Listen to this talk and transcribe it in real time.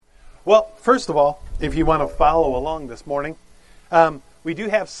Well, first of all, if you want to follow along this morning, we do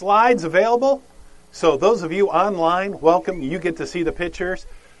have slides available. So those of you online, welcome. You get to see the pictures.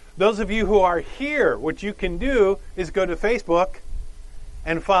 Those of you who are here, what you can do is go to Facebook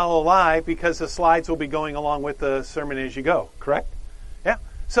and follow live, because the slides will be going along with the sermon as you go, correct? Yeah.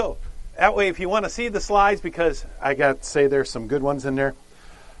 So that way, if you want to see the slides, because I got to say there's some good ones in there,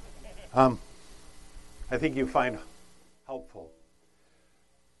 I think you find helpful.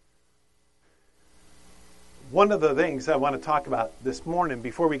 One of the things I want to talk about this morning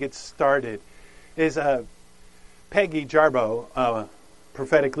before we get started is Peggy Jarbo,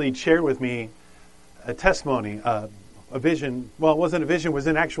 prophetic lead, shared with me a testimony, a vision. Well, it wasn't a vision, it was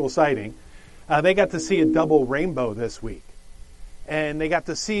an actual sighting. They got to see a double rainbow this week. And they got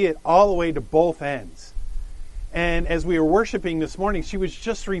to see it all the way to both ends. And as we were worshiping this morning, she was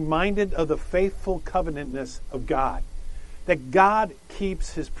just reminded of the faithful covenantness of God, that God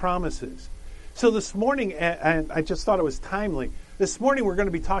keeps his promises. So this morning, and I just thought it was timely, this morning we're going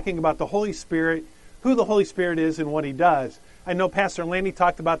to be talking about the Holy Spirit, who the Holy Spirit is and what he does. I know Pastor Landy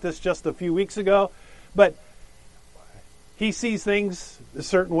talked about this just a few weeks ago, but he sees things a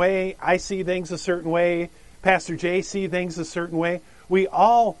certain way, I see things a certain way, Pastor Jay sees things a certain way. We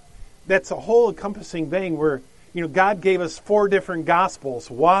all, that's a whole encompassing thing where, God gave us 4 different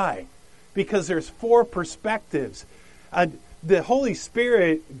gospels. Why? Because there's 4 perspectives. The Holy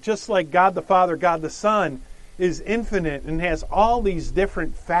Spirit, just like God the Father, God the Son, is infinite and has all these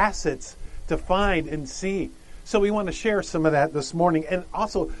different facets to find and see. So we want to share some of that this morning, and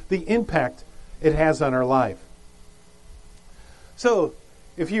also the impact it has on our life. So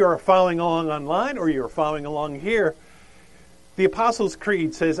if you are following along online or you're following along here, the Apostles'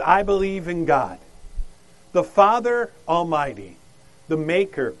 Creed says, I believe in God, the Father Almighty, the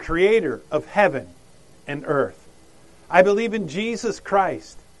Maker, Creator of heaven and earth. I believe in Jesus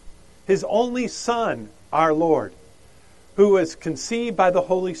Christ, his only Son, our Lord, who was conceived by the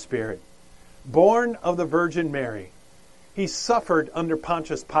Holy Spirit, born of the Virgin Mary. He suffered under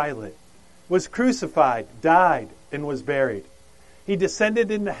Pontius Pilate, was crucified, died, and was buried. He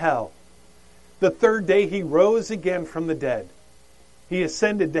descended into hell. The 3rd day he rose again from the dead. He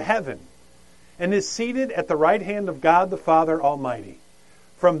ascended to heaven and is seated at the right hand of God the Father Almighty.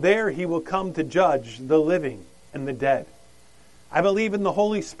 From there he will come to judge the living and the dead. I believe in the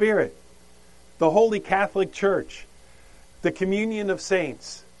Holy Spirit, the Holy Catholic Church, the communion of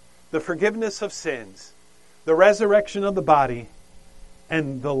saints, the forgiveness of sins, the resurrection of the body,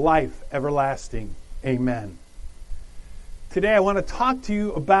 and the life everlasting. Amen. Today I want to talk to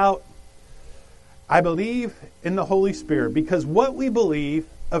you about I believe in the Holy Spirit, because what we believe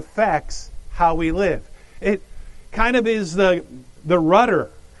affects how we live. It kind of is the rudder.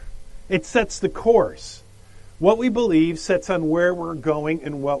 It sets the course. What we believe sets on where we're going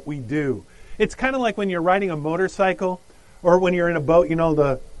and what we do. It's kind of like when you're riding a motorcycle or when you're in a boat,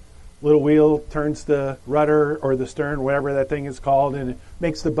 the little wheel turns the rudder or the stern, whatever that thing is called, and it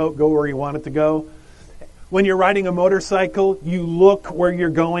makes the boat go where you want it to go. When you're riding a motorcycle, you look where you're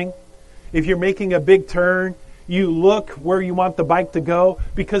going. If you're making a big turn, you look where you want the bike to go,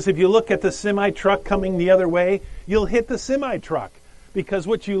 because if you look at the semi-truck coming the other way, you'll hit the semi-truck, because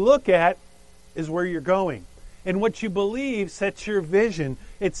what you look at is where you're going. And what you believe sets your vision.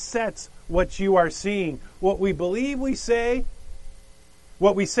 It sets what you are seeing. What we believe we say,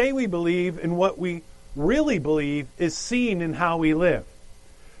 what we say we believe, and what we really believe is seen in how we live.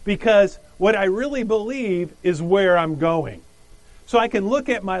 Because what I really believe is where I'm going. So I can look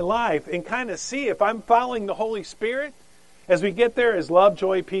at my life and kind of see if I'm following the Holy Spirit. As we get there, as love,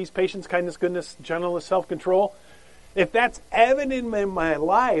 joy, peace, patience, kindness, goodness, gentleness, self-control. If that's evident in my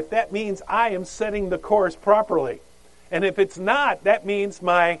life, that means I am setting the course properly. And if it's not, that means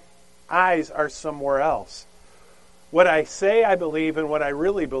my eyes are somewhere else. What I say I believe and what I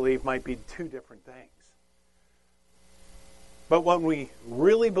really believe might be 2 different things. But what we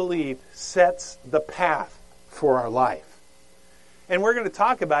really believe sets the path for our life. And we're going to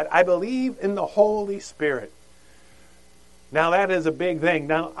talk about, I believe in the Holy Spirit. Now that is a big thing.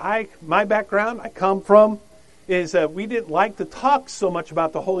 Now my background, I come from, is we didn't like to talk so much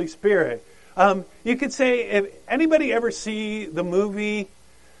about the Holy Spirit. You could say, if anybody ever see the movie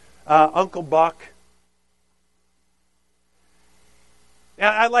Uncle Buck?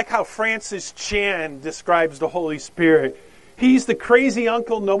 I like how Francis Chan describes the Holy Spirit. He's the crazy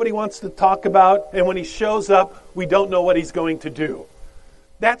uncle nobody wants to talk about, and when he shows up, we don't know what he's going to do.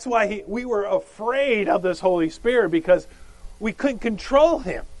 That's why we were afraid of this Holy Spirit, because we couldn't control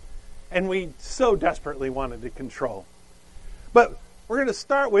him. And we so desperately wanted to control. But we're going to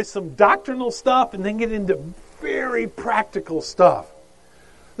start with some doctrinal stuff and then get into very practical stuff.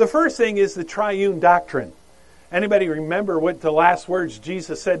 The first thing is the triune doctrine. Anybody remember what the last words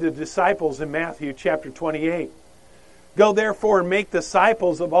Jesus said to the disciples in Matthew chapter 28? Go therefore and make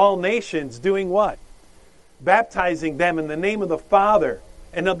disciples of all nations, doing what? Baptizing them in the name of the Father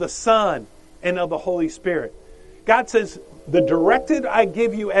and of the Son and of the Holy Spirit. God says, the directive I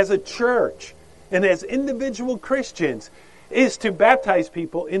give you as a church and as individual Christians is to baptize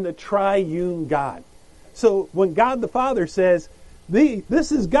people in the triune God. So when God the Father says,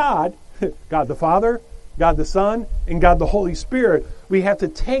 this is God, God the Father, God the Son, and God the Holy Spirit, we have to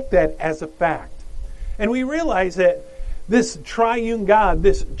take that as a fact. And we realize that this triune God,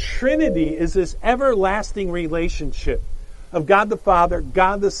 this Trinity, is this everlasting relationship of God the Father,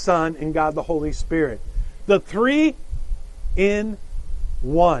 God the Son, and God the Holy Spirit. The three in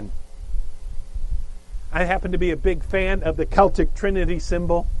one. I happen to be a big fan of the Celtic Trinity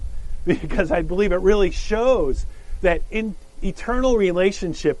symbol because I believe it really shows that eternal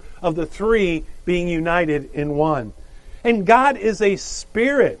relationship of the three being united in one. And God is a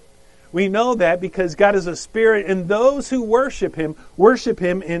spirit. We know that because God is a spirit, and those who worship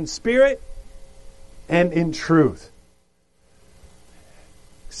Him in spirit and in truth.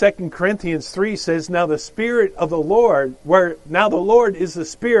 2 Corinthians 3 says, now the Spirit of the Lord, now the Lord is the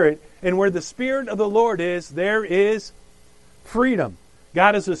Spirit, and where the Spirit of the Lord is, there is freedom.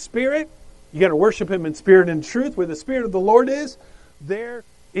 God is a spirit. You got to worship Him in spirit and truth. Where the Spirit of the Lord is, there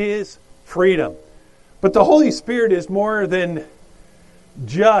is freedom. But the Holy Spirit is more than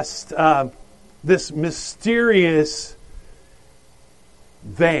just this mysterious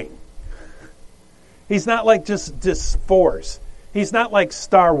thing. He's not like just this force. He's not like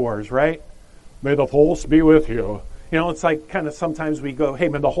Star Wars, right? May the Force be with you. You know, it's like kind of sometimes we go, hey,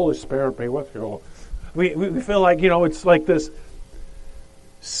 may the Holy Spirit be with you. We feel like, it's like this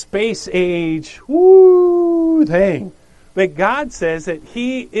space age thing. But God says that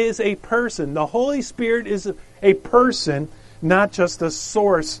He is a person. The Holy Spirit is a person, not just a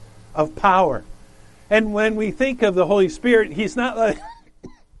source of power. And when we think of the Holy Spirit, He's not like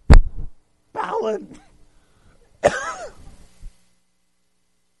pollen.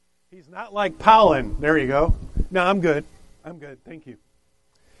 He's not like pollen. There you go. No, I'm good. I'm good. Thank you.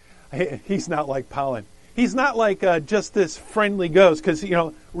 He's not like pollen. He's not like just this friendly ghost. Because,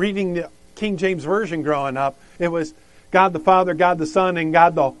 reading the King James Version growing up, it was God the Father, God the Son, and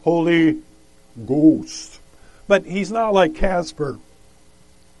God the Holy Ghost. But He's not like Casper,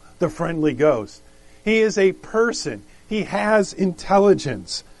 the friendly ghost. He is a person. He has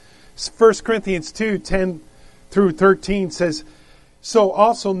intelligence. 1 Corinthians 2:10 through 13 says, so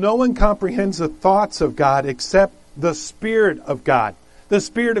also no one comprehends the thoughts of God except the Spirit of God. The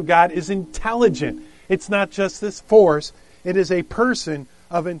Spirit of God is intelligent. It's not just this force. It is a person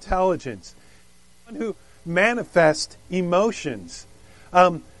of intelligence. One who manifests emotions.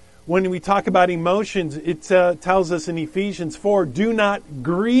 When we talk about emotions, it tells us in Ephesians 4, do not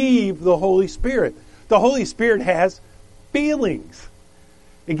grieve the Holy Spirit. The Holy Spirit has feelings.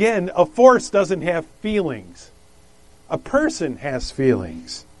 Again, a force doesn't have feelings. A person has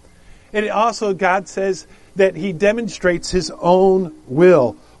feelings. And also God says that He demonstrates His own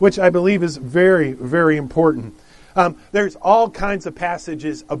will, which I believe is very, very important. There's all kinds of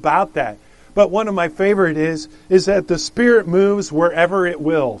passages about that. But one of my favorite is that the Spirit moves wherever it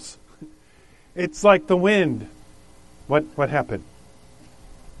wills. It's like the wind. What happened?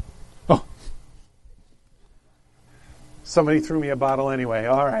 Oh. Somebody threw me a bottle anyway.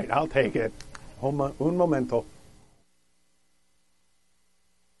 All right, I'll take it. Un momento.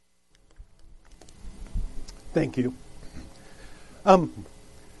 Thank you.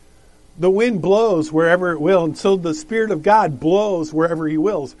 The wind blows wherever it will, and so the Spirit of God blows wherever He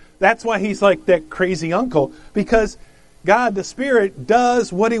wills. That's why He's like that crazy uncle, because God, the Spirit,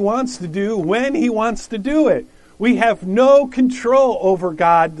 does what He wants to do when He wants to do it. We have no control over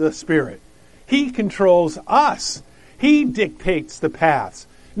God, the Spirit. He controls us. He dictates the paths.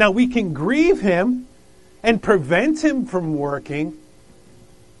 Now, we can grieve Him and prevent Him from working,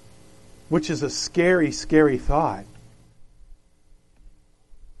 which is a scary, scary thought.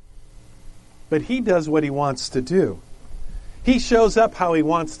 But He does what He wants to do. He shows up how He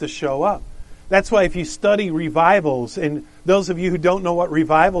wants to show up. That's why if you study revivals, and those of you who don't know what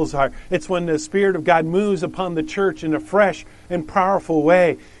revivals are, it's when the Spirit of God moves upon the church in a fresh and powerful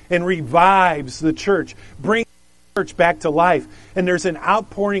way and revives the church, brings the church back to life. And there's an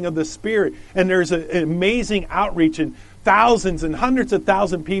outpouring of the Spirit, and there's an amazing outreach, and thousands and hundreds of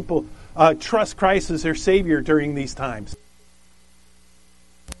thousands of people trust Christ as their Savior during these times.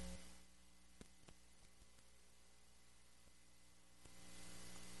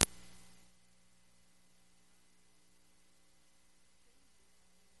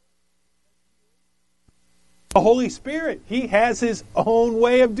 The Holy Spirit, He has His own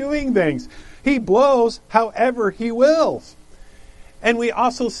way of doing things. He blows however He wills. And we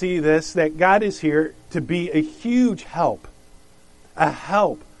also see this, that God is here to be a huge help. A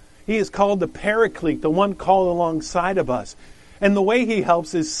help. He is called the Paraclete, the one called alongside of us. And the way He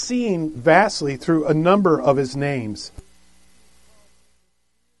helps is seen vastly through a number of His names.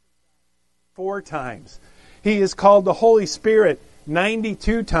 4 times. He is called the Holy Spirit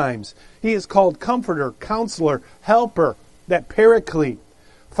 92 times. He is called Comforter, Counselor, Helper, that Paraclete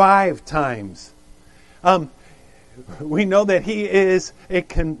 5 times. We know that He is a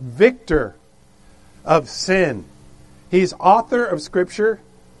convictor of sin. He's author of Scripture.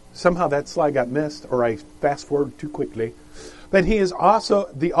 Somehow that slide got missed, or I fast forward too quickly. But He is also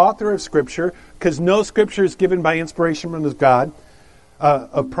the author of Scripture, because no Scripture is given by inspiration from God,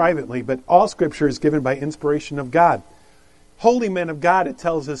 privately, but all Scripture is given by inspiration of God. Holy men of God, it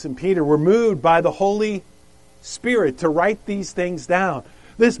tells us in Peter, were moved by the Holy Spirit to write these things down.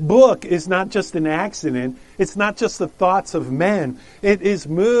 This book is not just an accident. It's not just the thoughts of men. It is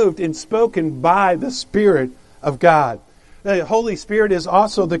moved and spoken by the Spirit of God. The Holy Spirit is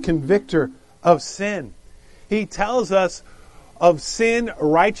also the convictor of sin. He tells us of sin,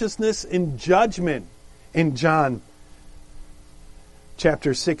 righteousness, and judgment in John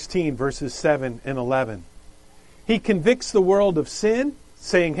chapter 16, verses 7 and 11. He convicts the world of sin,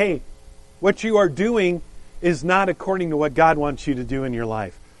 saying, hey, what you are doing is not according to what God wants you to do in your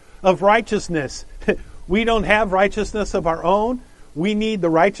life. Of righteousness, we don't have righteousness of our own. We need the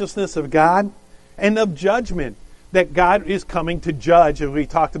righteousness of God. And of judgment, that God is coming to judge, as we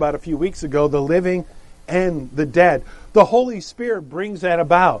talked about a few weeks ago, the living and the dead. The Holy Spirit brings that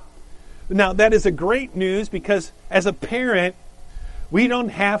about. Now, that is a great news, because as a parent, we don't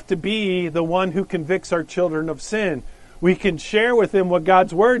have to be the one who convicts our children of sin. We can share with them what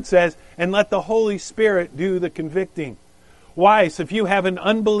God's Word says and let the Holy Spirit do the convicting. Wives, if you have an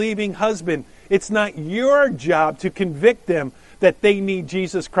unbelieving husband, it's not your job to convict them that they need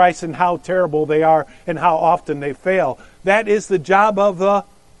Jesus Christ and how terrible they are and how often they fail. That is the job of the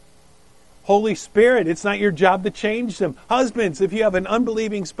Holy Spirit. It's not your job to change them. Husbands, if you have an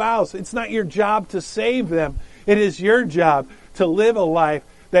unbelieving spouse, it's not your job to save them. It is your job to live a life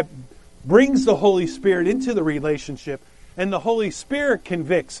that brings the Holy Spirit into the relationship, and the Holy Spirit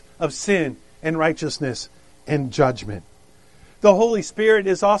convicts of sin and righteousness and judgment. The Holy Spirit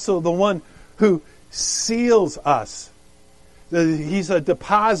is also the one who seals us. He's a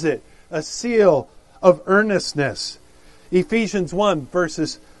deposit, a seal of earnestness. Ephesians 1,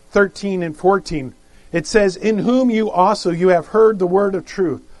 verses 13 and 14. It says, in whom you have heard the word of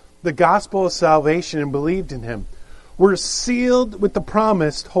truth, the gospel of salvation, and believed in Him. We're sealed with the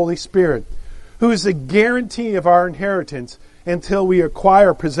promised Holy Spirit, who is a guarantee of our inheritance until we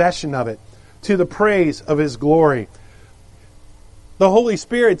acquire possession of it, to the praise of His glory. The Holy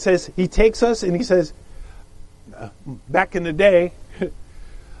Spirit says, He takes us and He says, back in the day,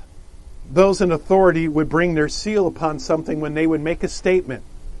 those in authority would bring their seal upon something when they would make a statement.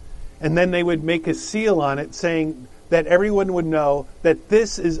 And then they would make a seal on it saying that everyone would know that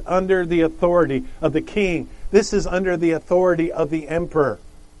this is under the authority of the king. This is under the authority of the emperor.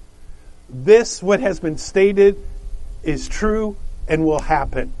 This, what has been stated, is true and will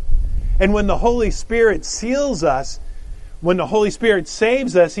happen. And when the Holy Spirit seals us, when the Holy Spirit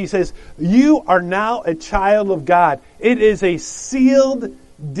saves us, He says, you are now a child of God. It is a sealed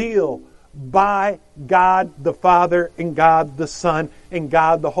deal by God the Father and God the Son and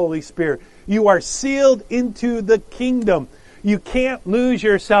God the Holy Spirit. You are sealed into the kingdom. You can't lose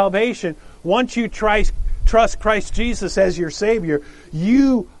your salvation. Once you trust Christ Jesus as your Savior,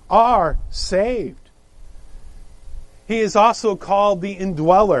 you are saved. He is also called the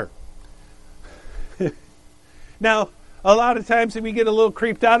indweller. Now, a lot of times we get a little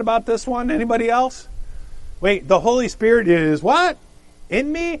creeped out about this one. Anybody else? Wait, the Holy Spirit is what?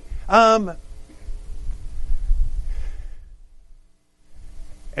 In me?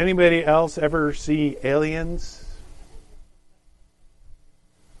 Anybody else ever see Aliens?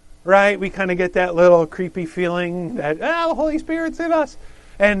 Right? We kind of get that little creepy feeling that, the Holy Spirit's in us.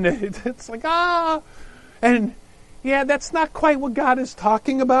 And it's like, And yeah, that's not quite what God is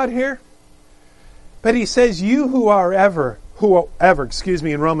talking about here. But He says, you whoever,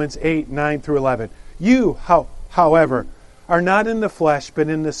 in Romans 8, 9 through 11. You, however, are not in the flesh, but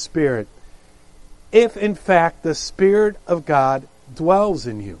in the Spirit, if in fact the Spirit of God dwells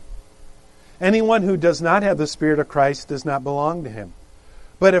in you. Anyone who does not have the Spirit of Christ does not belong to Him.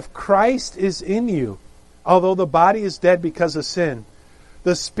 But if Christ is in you, although the body is dead because of sin,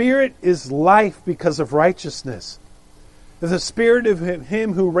 the Spirit is life because of righteousness. The Spirit of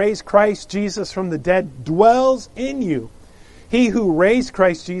Him who raised Christ Jesus from the dead dwells in you. He who raised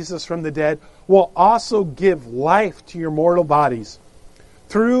Christ Jesus from the dead will also give life to your mortal bodies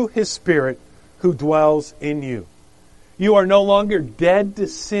through His Spirit who dwells in you. You are no longer dead to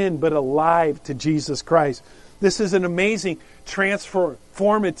sin, but alive to Jesus Christ. This is an amazing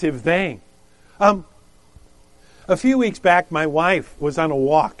transformative thing. A few weeks back, my wife was on a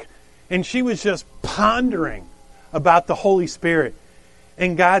walk, and she was just pondering about the Holy Spirit.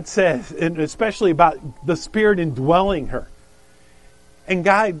 And God says, and especially about the Spirit indwelling her. And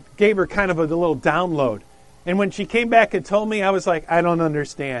God gave her kind of a little download. And when she came back and told me, I was like, I don't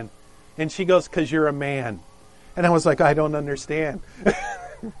understand. And she goes, because you're a man. And I was like, I don't understand.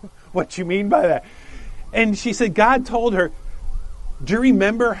 What you mean by that? And she said, God told her, do you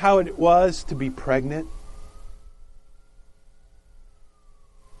remember how it was to be pregnant?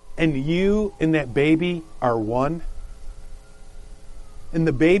 And you and that baby are one. And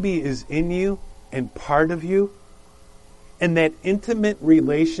the baby is in you and part of you. And that intimate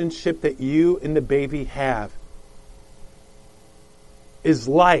relationship that you and the baby have is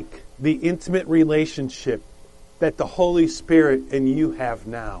like the intimate relationship that the Holy Spirit and you have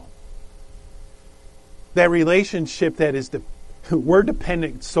now. That relationship that is, we're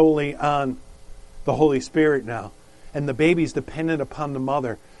dependent solely on the Holy Spirit now. And the baby's dependent upon the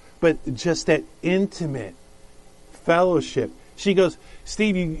mother. But just that intimate fellowship. She goes,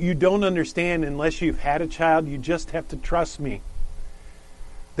 Steve, you don't understand unless you've had a child. You just have to trust me.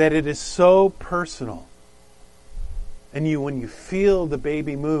 That it is so personal. And when you feel the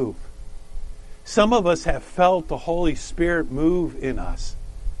baby move. Some of us have felt the Holy Spirit move in us.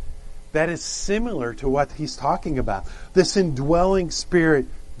 That is similar to what he's talking about. This indwelling Spirit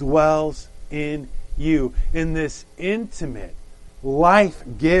dwells in you. In this intimate,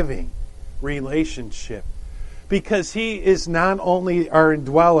 life-giving relationship. Because He is not only our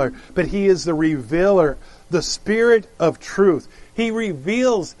indweller, but He is the revealer, the Spirit of truth. He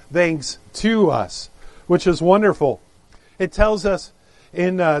reveals things to us, which is wonderful. It tells us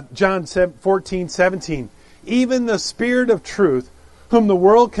in John 14:17, even the Spirit of truth, whom the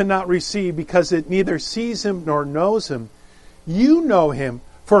world cannot receive because it neither sees Him nor knows Him, you know Him,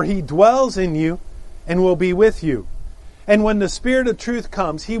 for He dwells in you and will be with you. And when the Spirit of truth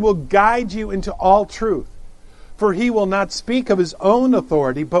comes, He will guide you into all truth. For He will not speak of His own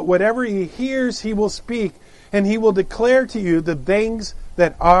authority, but whatever He hears, He will speak, and He will declare to you the things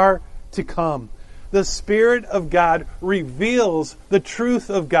that are to come. The Spirit of God reveals the truth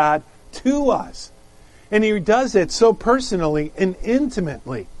of God to us. And He does it so personally and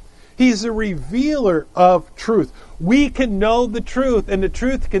intimately. He's a revealer of truth. We can know the truth, and the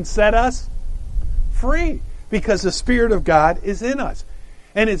truth can set us free because the Spirit of God is in us.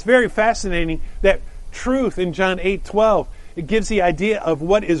 And it's very fascinating that truth in John 8:12, it gives the idea of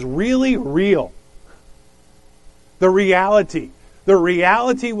what is really real. The reality. The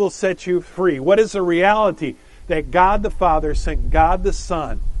reality will set you free. What is the reality? That God the Father sent God the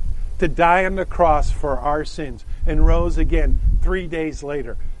Son to die on the cross for our sins and rose again 3 days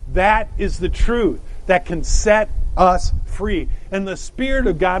later. That is the truth that can set us free. And the Spirit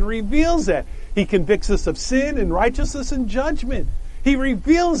of God reveals that. He convicts us of sin and righteousness and judgment. He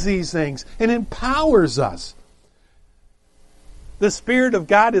reveals these things and empowers us. The Spirit of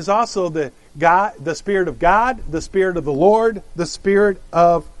God is also the Spirit of God, the Spirit of the Lord, the Spirit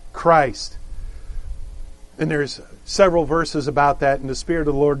of Christ. And there's several verses about that. And the Spirit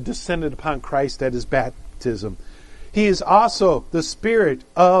of the Lord descended upon Christ at His baptism. He is also the Spirit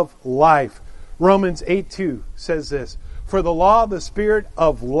of life. Romans 8:2 says this, for the law of the Spirit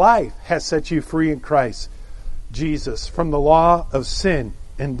of life has set you free in Christ Jesus from the law of sin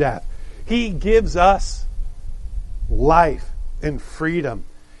and death. He gives us life and freedom.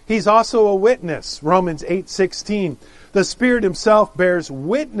 He's also a witness. Romans 8:16. The Spirit Himself bears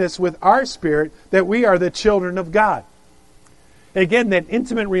witness with our spirit that we are the children of God. Again, that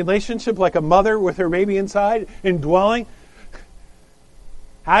intimate relationship like a mother with her baby inside, indwelling.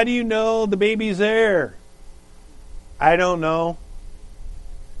 How do you know the baby's there? I don't know.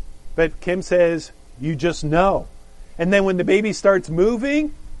 But Kim says, you just know. And then when the baby starts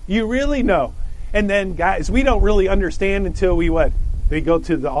moving, you really know. And then, guys, we don't really understand until we go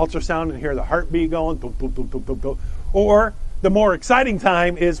to the ultrasound and hear the heartbeat going. Boom, boom, boom, boom, boom, boom. Or the more exciting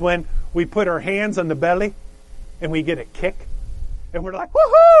time is when we put our hands on the belly and we get a kick. And we're like,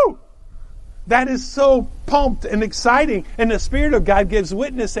 woohoo! That is so pumped and exciting. And the Spirit of God gives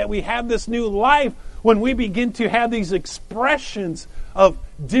witness that we have this new life when we begin to have these expressions of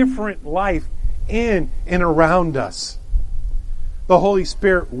different life in and around us. The Holy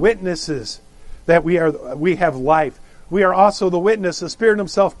Spirit witnesses that we have life. we are also the witness. The Spirit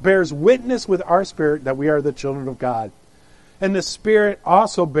himself bears witness with our spirit that we are the children of God. And the Spirit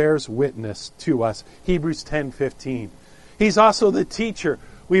also bears witness to us. Hebrews 10:15. He's also the teacher.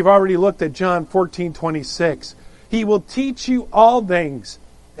 We've already looked at John 14:26. He will teach you all things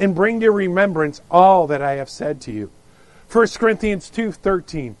and bring to remembrance all that I have said to you. 1 Corinthians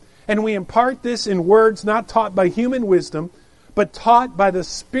 2:13. And we impart this in words not taught by human wisdom, but taught by the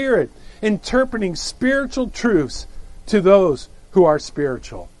Spirit, interpreting spiritual truths to those who are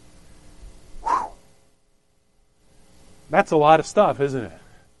spiritual. Whew. That's a lot of stuff, isn't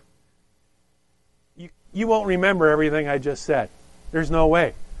it? You won't remember everything I just said. There's no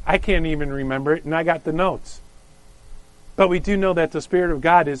way. I can't even remember it, and I got the notes. But we do know that the Spirit of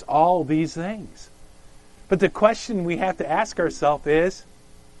God is all these things. But the question we have to ask ourselves is,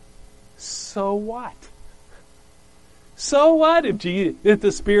 so what? So what if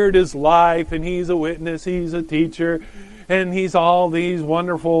the Spirit is life, and He's a witness, He's a teacher, and He's all these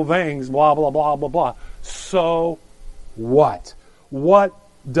wonderful things, blah, blah, blah, blah, blah. So what? What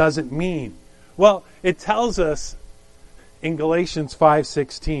does it mean? Well, it tells us in Galatians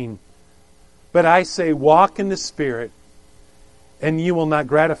 5:16, but I say walk in the Spirit, and you will not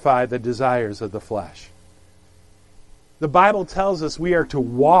gratify the desires of the flesh. The Bible tells us we are to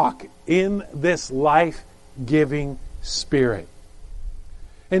walk in this life-giving Spirit.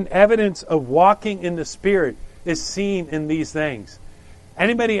 And evidence of walking in the Spirit is seen in these things.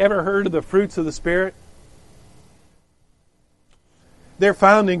 Anybody ever heard of the fruits of the Spirit? They're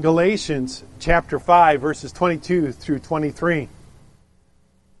found in Galatians chapter 5, verses 22 through 23.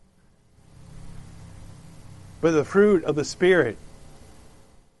 But the fruit of the Spirit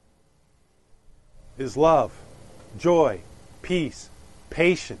is love, joy, peace,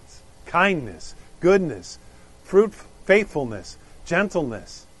 patience, kindness, goodness, faithfulness,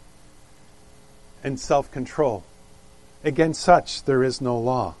 gentleness, and self-control. Against such there is no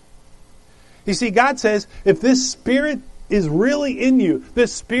law. You see, God says, if this Spirit is really in you,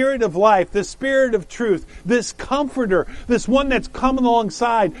 this Spirit of life, this Spirit of truth, this comforter, this one that's coming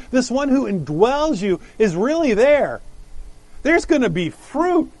alongside, this one who indwells you is really there, there's going to be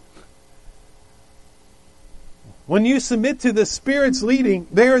fruit. When you submit to the Spirit's leading,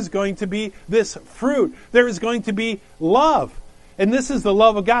 there is going to be this fruit. There is going to be love. And this is the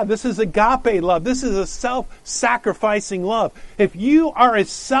love of God. This is agape love. This is a self-sacrificing love. If you are a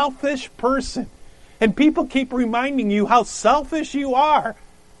selfish person, and people keep reminding you how selfish you are,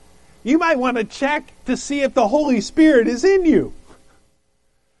 you might want to check to see if the Holy Spirit is in you.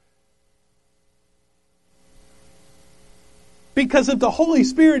 Because if the Holy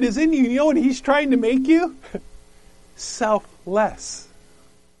Spirit is in you, you know what He's trying to make you? Selfless.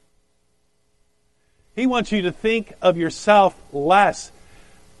 He wants you to think of yourself less.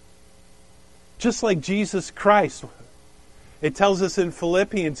 Just like Jesus Christ. It tells us in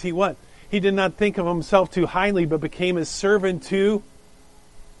Philippians, He what? He did not think of Himself too highly, but became a servant to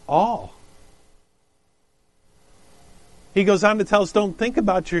all. He goes on to tell us, don't think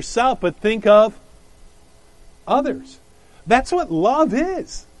about yourself, but think of others. That's what love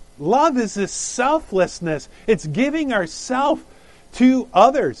is. Love is this selflessness. It's giving ourselves to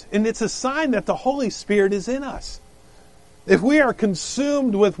others. And it's a sign that the Holy Spirit is in us. If we are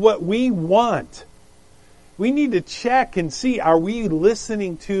consumed with what we want, we need to check and see, are we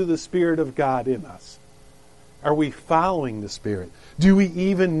listening to the Spirit of God in us? Are we following the Spirit? Do we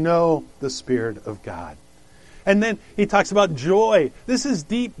even know the Spirit of God? And then he talks about joy. This is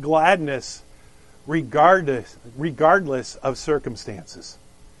deep gladness regardless of circumstances.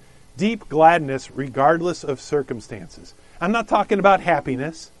 Deep gladness regardless of circumstances. I'm not talking about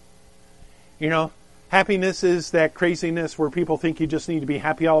happiness. You know, happiness is that craziness where people think you just need to be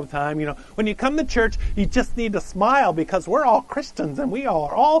happy all the time. You know, when you come to church, you just need to smile because we're all Christians and we all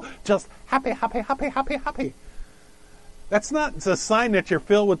are all just happy, happy, happy, happy, happy. That's not a sign that you're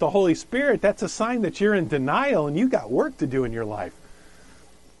filled with the Holy Spirit. That's a sign that you're in denial and you got work to do in your life.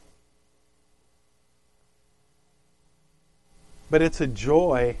 But it's a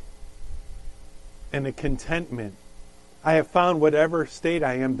joy and a contentment. I have found whatever state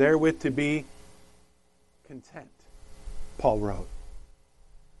I am therewith to be content, Paul wrote.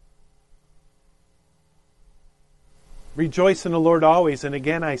 Rejoice in the Lord always, and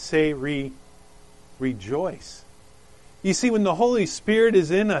again I say rejoice. You see, when the Holy Spirit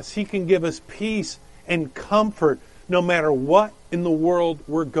is in us, He can give us peace and comfort no matter what in the world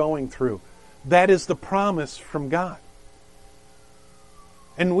we're going through. That is the promise from God.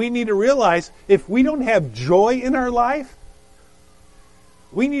 And we need to realize, if we don't have joy in our life,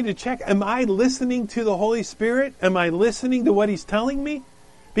 we need to check, am I listening to the Holy Spirit? Am I listening to what He's telling me?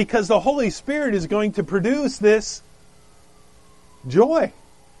 Because the Holy Spirit is going to produce this joy.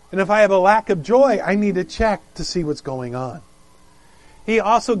 And if I have a lack of joy, I need to check to see what's going on. He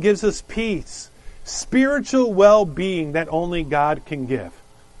also gives us peace, spiritual well-being that only God can give.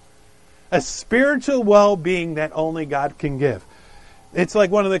 A spiritual well-being that only God can give. It's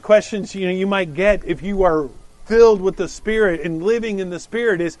like one of the questions you might get if you are filled with the Spirit and living in the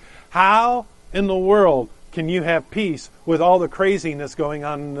Spirit is, how in the world can you have peace with all the craziness going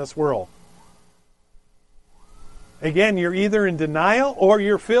on in this world? Again, you're either in denial or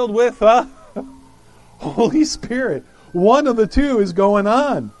you're filled with Holy Spirit. One of the two is going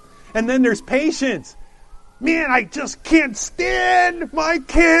on. And then there's patience. Man, I just can't stand my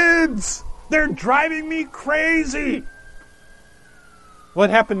kids. They're driving me crazy. What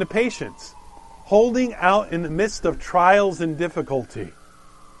happened to patience? Holding out in the midst of trials and difficulty.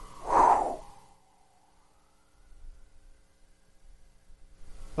 Whew.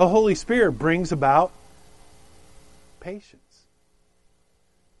 The Holy Spirit brings about patience.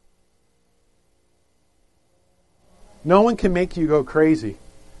 No one can make you go crazy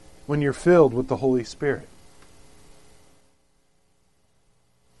when you're filled with the Holy Spirit.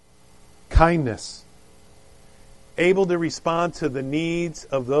 Kindness. Able to respond to the needs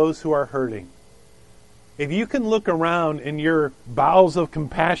of those who are hurting. If you can look around and your bowels of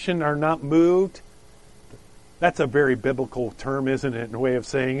compassion are not moved, that's a very biblical term, isn't it, in a way of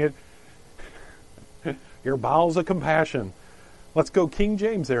saying it? Your bowels of compassion. Let's go King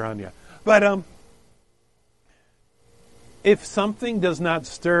James there on you. But if something does not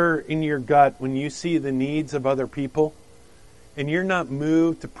stir in your gut when you see the needs of other people, and you're not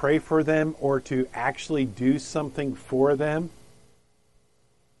moved to pray for them or to actually do something for them,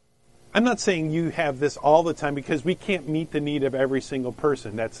 I'm not saying you have this all the time because we can't meet the need of every single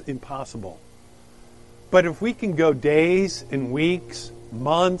person. That's impossible. But if we can go days and weeks,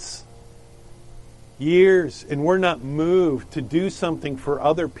 months, years, and we're not moved to do something for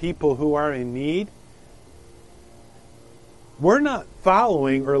other people who are in need, we're not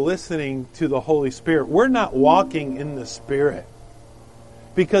following or listening to the Holy Spirit. We're not walking in the Spirit.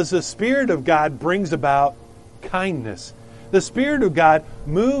 Because the Spirit of God brings about kindness. The Spirit of God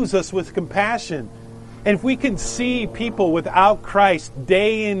moves us with compassion. And if we can see people without Christ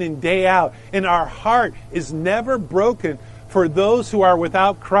day in and day out, and our heart is never broken for those who are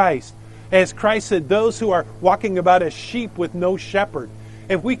without Christ, as Christ said, those who are walking about as sheep with no shepherd.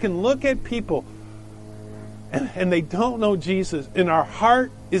 If we can look at people and they don't know Jesus, and our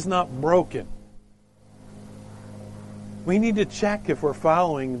heart is not broken, we need to check if we're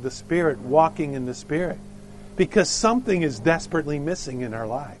following the Spirit, walking in the Spirit, because something is desperately missing in our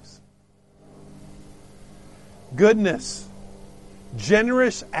lives. Goodness,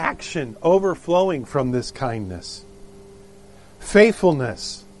 generous action overflowing from this kindness.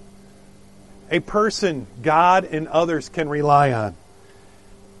 Faithfulness, a person God and others can rely on.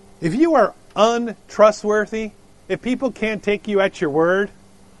 If you are untrustworthy, if people can't take you at your word,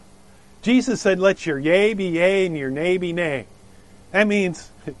 Jesus said, let your yea be yea and your nay be nay. That means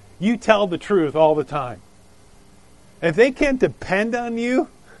you tell the truth all the time. If they can't depend on you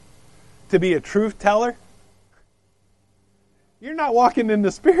to be a truth teller, you're not walking in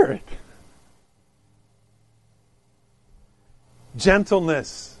the Spirit.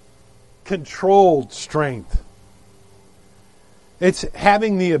 Gentleness, controlled strength. It's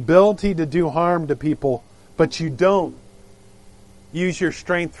having the ability to do harm to people, but you don't use your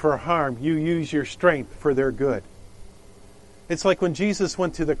strength for harm. You use your strength for their good. It's like when Jesus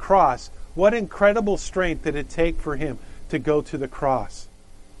went to the cross. What incredible strength did it take for him to go to the cross?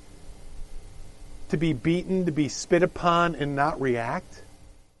 To be beaten, to be spit upon and not react?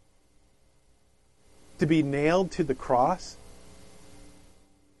 To be nailed to the cross?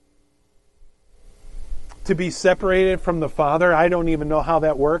 To be separated from the Father? I don't even know how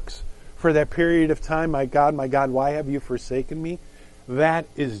that works. For that period of time, my God, why have you forsaken me? That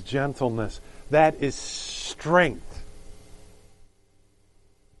is gentleness. That is strength.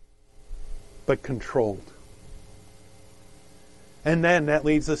 But controlled. And then that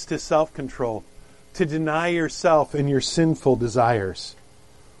leads us to self-control. To deny yourself and your sinful desires.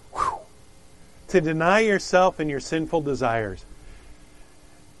 Whew. To deny yourself and your sinful desires.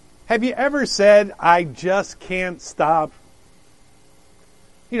 Have you ever said, I just can't stop?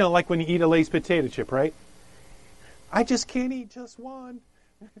 You know, like when you eat a Lay's potato chip, right? I just can't eat just one.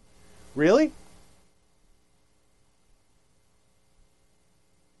 Really?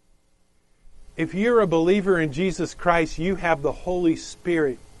 If you're a believer in Jesus Christ, you have the Holy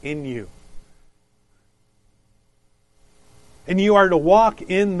Spirit in you. And you are to walk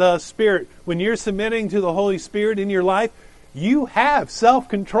in the Spirit. When you're submitting to the Holy Spirit in your life, you have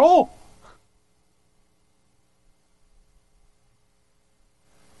self-control.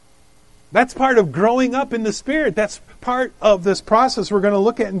 That's part of growing up in the Spirit. That's part of this process we're going to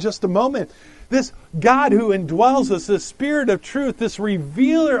look at in just a moment. This God who indwells us, this Spirit of truth, this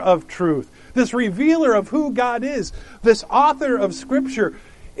revealer of truth, this revealer of who God is, this author of Scripture,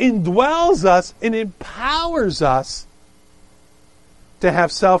 indwells us and empowers us to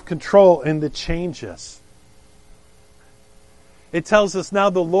have self-control and to change us. It tells us now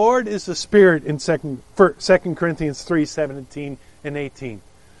the Lord is the Spirit in 2 Corinthians 3:17 and 18.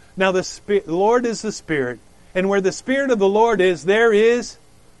 Now the Lord is the Spirit, and where the Spirit of the Lord is, there is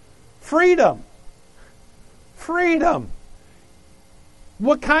freedom. Freedom.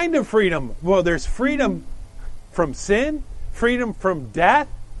 What kind of freedom? Well, there's freedom from sin, freedom from death,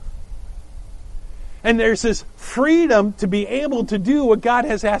 and there's this freedom to be able to do what God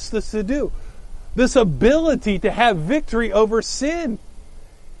has asked us to do. This ability to have victory over sin.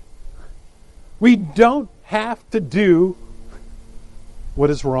 We don't have to do what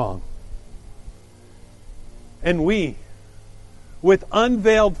is wrong. And we, with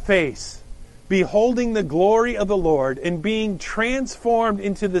unveiled face, beholding the glory of the Lord and being transformed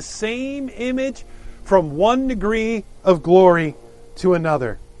into the same image from one degree of glory to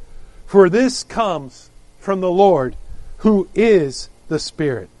another. For this comes from the Lord, who is the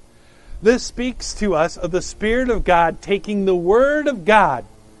Spirit. This speaks to us of the Spirit of God taking the Word of God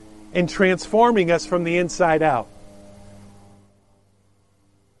and transforming us from the inside out.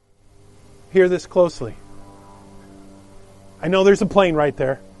 Hear this closely. I know there's a plane right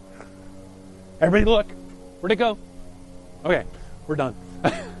there. Everybody look. Where'd it go? Okay, we're done.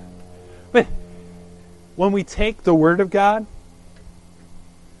 But when we take the Word of God,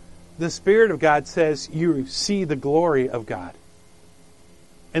 the Spirit of God says you see the glory of God.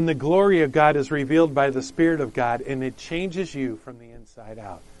 And the glory of God is revealed by the Spirit of God, and it changes you from the inside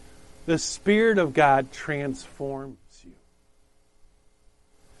out. The Spirit of God transforms you.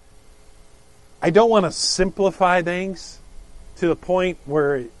 I don't want to simplify things to the point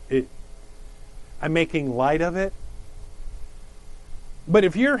where I'm making light of it. But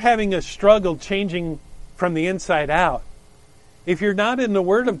if you're having a struggle changing from the inside out, if you're not in the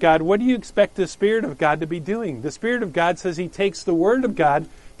Word of God, what do you expect the Spirit of God to be doing? The Spirit of God says He takes the Word of God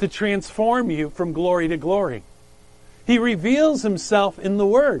to transform you from glory to glory. He reveals Himself in the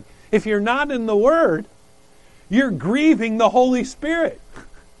Word. If you're not in the Word, you're grieving the Holy Spirit.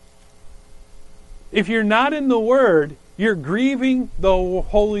 If you're not in the Word, you're grieving the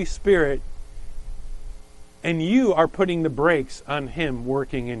Holy Spirit, and you are putting the brakes on Him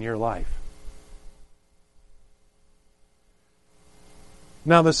working in your life.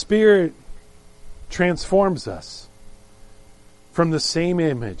 Now the Spirit transforms us from the same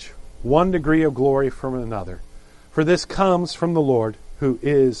image, one degree of glory from another. For this comes from the Lord, who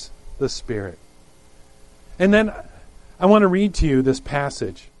is the Spirit. And then I want to read to you this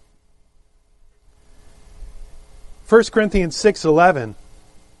passage. 1 Corinthians 6:11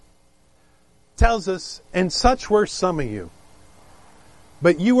 tells us, "And such were some of you,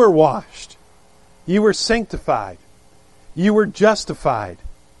 but you were washed, you were sanctified, you were justified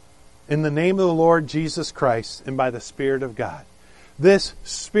in the name of the Lord Jesus Christ and by the Spirit of God." This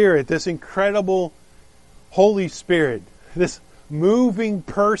Spirit, this incredible Holy Spirit, this moving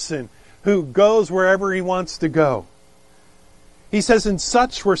person who goes wherever He wants to go. He says, "And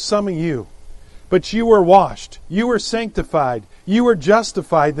such were some of you, but you were washed, you were sanctified, you were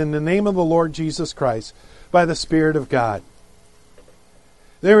justified in the name of the Lord Jesus Christ by the Spirit of God."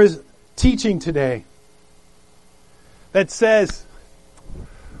 There is teaching today that says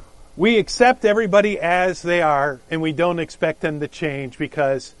we accept everybody as they are and we don't expect them to change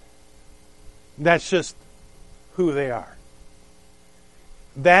because that's just who they are.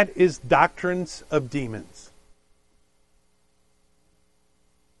 That is doctrines of demons.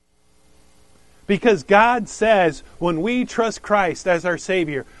 Because God says when we trust Christ as our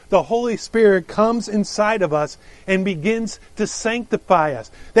Savior, the Holy Spirit comes inside of us and begins to sanctify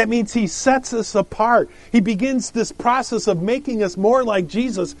us. That means He sets us apart. He begins this process of making us more like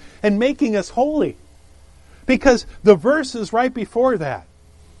Jesus and making us holy. Because the verse is right before that.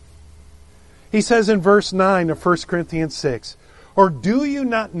 He says in verse 9 of 1 Corinthians 6, "Or do you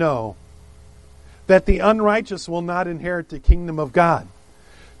not know that the unrighteous will not inherit the kingdom of God?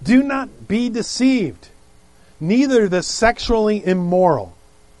 Do not be deceived, neither the sexually immoral."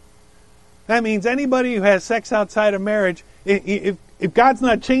 That means anybody who has sex outside of marriage, if God's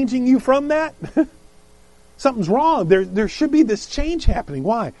not changing you from that, something's wrong. There should be this change happening.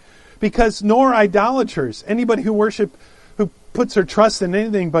 Why? Because nor idolaters, anybody who puts their trust in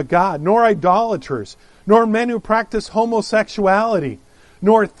anything but God, nor idolaters, nor men who practice homosexuality,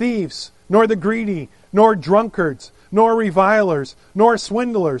 nor thieves, nor the greedy, nor drunkards, nor revilers, nor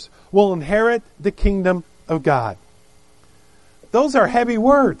swindlers will inherit the kingdom of God. Those are heavy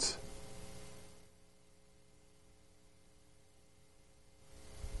words.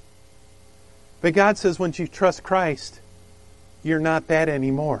 But God says once you trust Christ, you're not that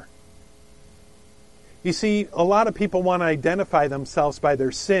anymore. You see, a lot of people want to identify themselves by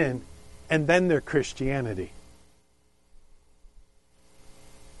their sin and then their Christianity.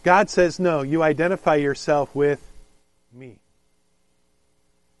 God says, no, you identify yourself with me.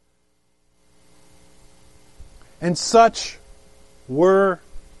 And such were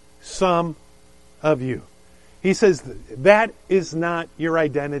some of you. He says that is not your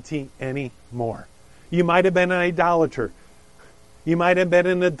identity anymore. You might have been an idolater. You might have been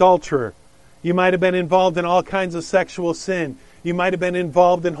an adulterer. You might have been involved in all kinds of sexual sin. You might have been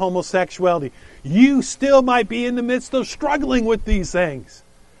involved in homosexuality. You still might be in the midst of struggling with these things.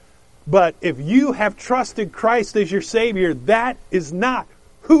 But if you have trusted Christ as your Savior, that is not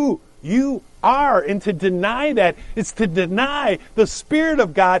who you are. And to deny that is to deny the Spirit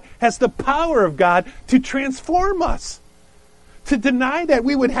of God has the power of God to transform us. To deny that,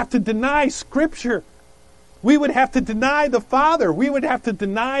 we would have to deny Scripture. We would have to deny the Father. We would have to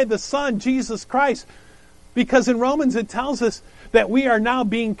deny the Son, Jesus Christ. Because in Romans it tells us that we are now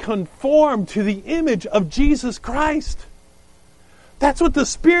being conformed to the image of Jesus Christ. That's what the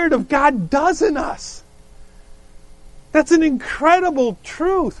Spirit of God does in us. That's an incredible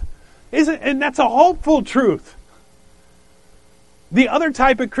truth. And that's a hopeful truth. The other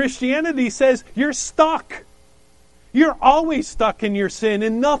type of Christianity says you're stuck. You're always stuck in your sin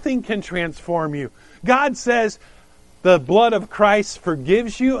and nothing can transform you. God says the blood of Christ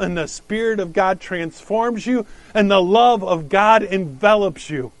forgives you and the Spirit of God transforms you and the love of God envelops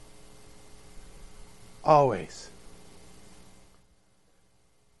you. Always.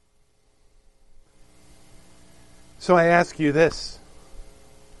 So I ask you this.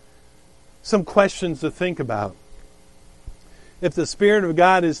 Some questions to think about. If the Spirit of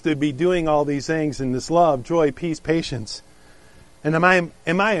God is to be doing all these things in this love, joy, peace, patience, and am I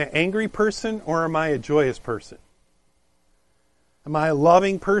an angry person or am I a joyous person? Am I a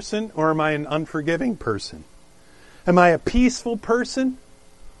loving person or am I an unforgiving person? Am I a peaceful person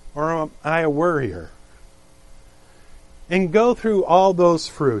or am I a worrier? And go through all those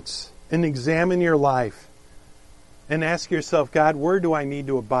fruits and examine your life and ask yourself, God, where do I need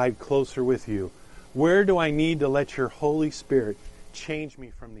to abide closer with you? Where do I need to let your Holy Spirit change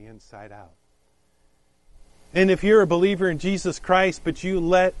me from the inside out? And if you're a believer in Jesus Christ, but you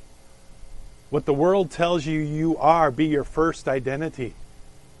let what the world tells you you are be your first identity,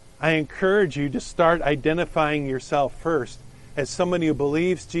 I encourage you to start identifying yourself first as somebody who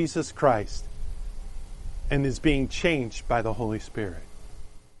believes Jesus Christ and is being changed by the Holy Spirit.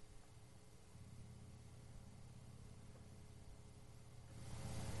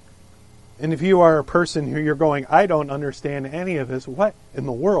 And if you are a person who you're going, I don't understand any of this, what in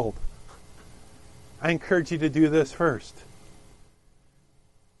the world? I encourage you to do this first.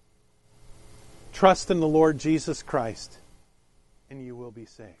 Trust in the Lord Jesus Christ, and you will be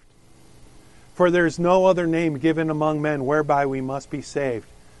saved. For there is no other name given among men whereby we must be saved,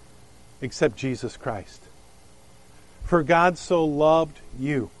 except Jesus Christ. For God so loved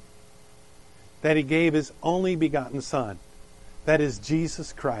you, that He gave His only begotten Son, that is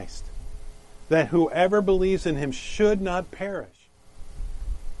Jesus Christ, that whoever believes in Him should not perish.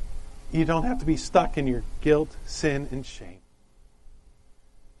 You don't have to be stuck in your guilt, sin, and shame.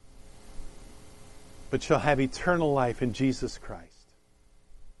 But you'll have eternal life in Jesus Christ.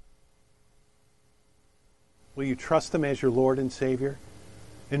 Will you trust Him as your Lord and Savior?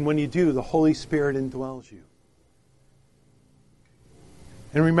 And when you do, the Holy Spirit indwells you.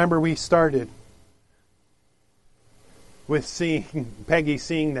 And remember, we started with Peggy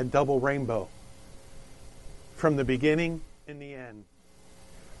seeing that double rainbow. From the beginning and the end.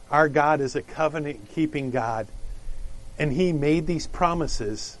 Our God is a covenant-keeping God. And He made these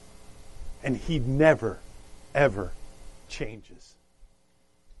promises, and He never, ever changes.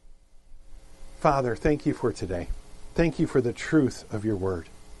 Father, thank you for today. Thank you for the truth of your word.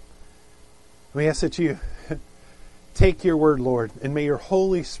 We ask that you take your word, Lord, and may your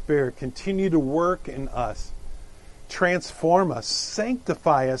Holy Spirit continue to work in us, transform us,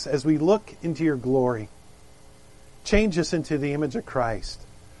 sanctify us as we look into your glory. Change us into the image of Christ,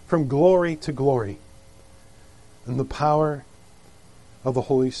 from glory to glory, in the power of the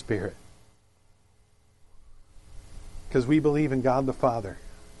Holy Spirit. Because we believe in God the Father,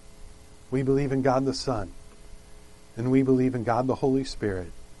 we believe in God the Son, and we believe in God the Holy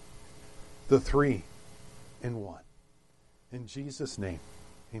Spirit, the three in one. In Jesus' name,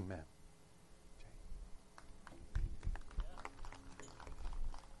 amen.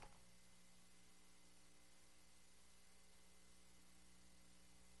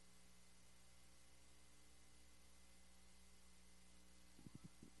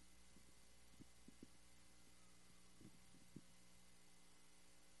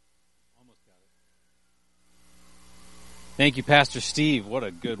 Thank you, Pastor Steve. What a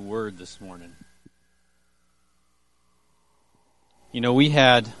good word this morning. You know, we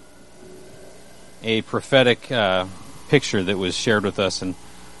had a prophetic picture that was shared with us, and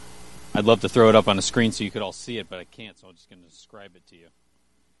I'd love to throw it up on the screen so you could all see it, but I can't, so I'm just going to describe it to you.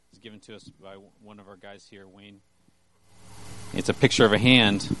 It's given to us by one of our guys here, Wayne. It's a picture of a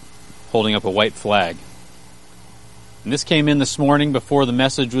hand holding up a white flag. And this came in this morning before the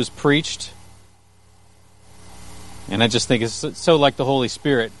message was preached. And I just think it's so like the Holy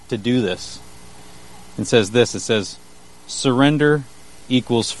Spirit to do this. It says this, it says, surrender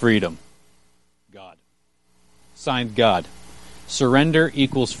equals freedom. God. Signed, God. Surrender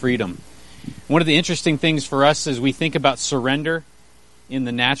equals freedom. One of the interesting things for us as we think about surrender in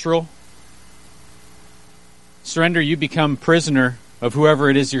the natural, surrender, you become prisoner of whoever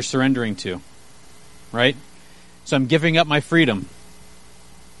it is you're surrendering to. Right? So I'm giving up my freedom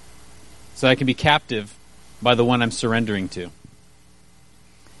so I can be captive by the one I'm surrendering to.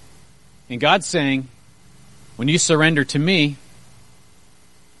 And God's saying, when you surrender to me,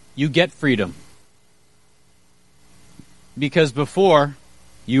 you get freedom. Because before,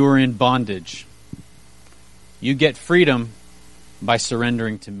 you were in bondage. You get freedom by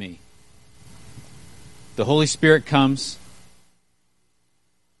surrendering to me. The Holy Spirit comes.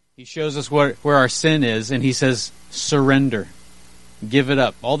 He shows us where our sin is, and he says, surrender. Give it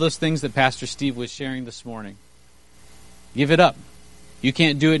up. All those things that Pastor Steve was sharing this morning. Give it up. You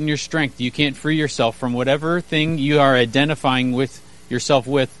can't do it in your strength. You can't free yourself from whatever thing you are identifying with yourself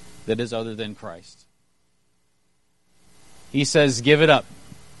with that is other than Christ. He says, give it up.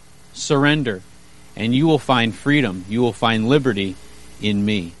 Surrender. And you will find freedom. You will find liberty in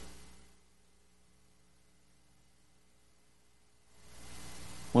me.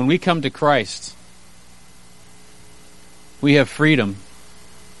 When we come to Christ, we have freedom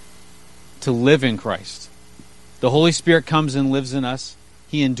to live in Christ. The Holy Spirit comes and lives in us.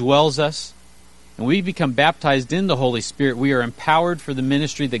 He indwells us. And we become baptized in the Holy Spirit. We are empowered for the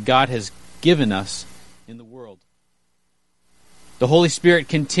ministry that God has given us in the world. The Holy Spirit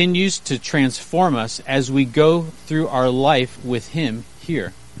continues to transform us as we go through our life with Him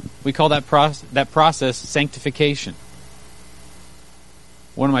here. We call that process sanctification.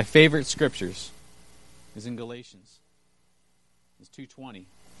 One of my favorite scriptures is in Galatians. It's 2:20.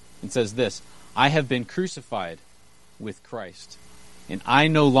 It says this, I have been crucified with Christ, and I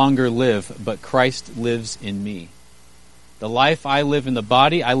no longer live, but Christ lives in me. The life I live in the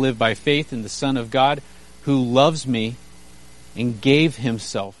body, I live by faith in the Son of God, who loves me and gave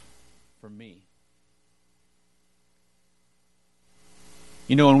himself for me.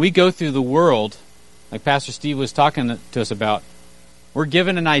 You know, when we go through the world, like Pastor Steve was talking to us about, we're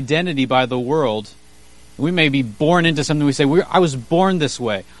given an identity by the world. We may be born into something. We say, I was born this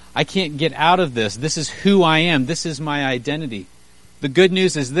way. I can't get out of this. This is who I am. This is my identity. The good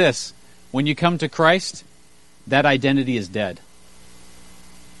news is this. When you come to Christ, that identity is dead.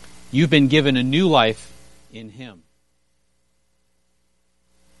 You've been given a new life in Him.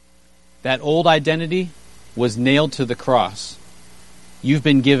 That old identity was nailed to the cross. You've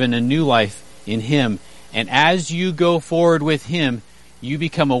been given a new life in Him. And as you go forward with Him, you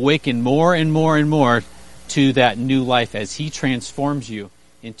become awakened more and more and more to that new life as He transforms you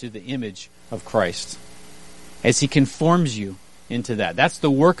into the image of Christ. As He conforms you into that. That's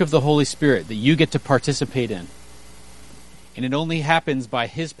the work of the Holy Spirit that you get to participate in. And it only happens by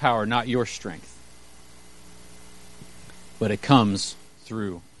His power, not your strength. But it comes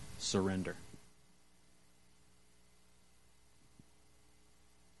through surrender.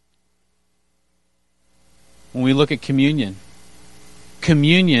 When we look at communion,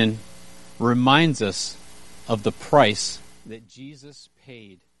 communion reminds us of the price that Jesus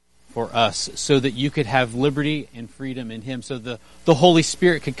paid for us so that you could have liberty and freedom in Him, so the Holy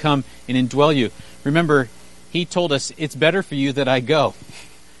Spirit could come and indwell you. Remember, He told us, it's better for you that I go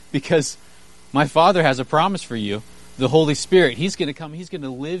because my Father has a promise for you, the Holy Spirit. He's going to come, He's going to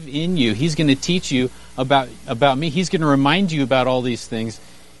live in you, He's going to teach you about me, He's going to remind you about all these things.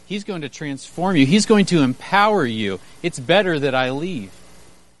 He's going to transform you. He's going to empower you. It's better that I leave.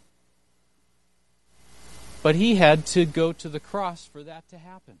 But He had to go to the cross for that to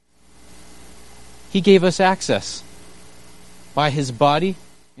happen. He gave us access by His body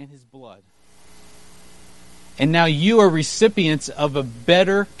and His blood. And now you are recipients of a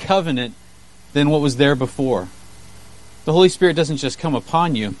better covenant than what was there before. The Holy Spirit doesn't just come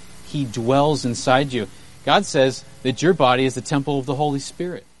upon you. He dwells inside you. God says that your body is the temple of the Holy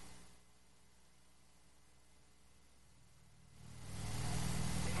Spirit.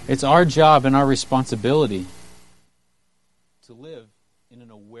 It's our job and our responsibility to live in an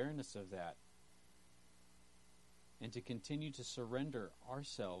awareness of that. and to continue to surrender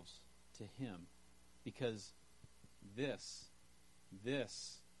ourselves to Him, because this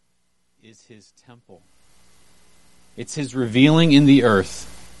is His temple. It's His revealing in the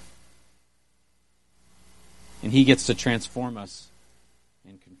earth. And He gets to transform us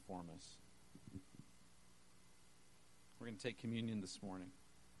and conform us. We're going to take communion this morning.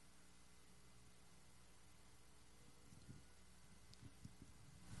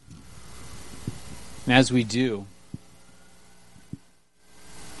 And as we do,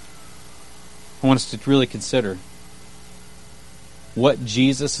 I want us to really consider what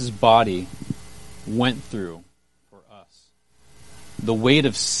Jesus' body went through for us. The weight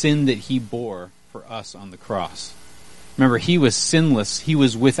of sin that He bore for us on the cross. Remember, He was sinless. He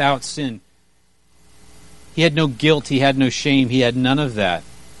was without sin. He had no guilt. He had no shame. He had none of that.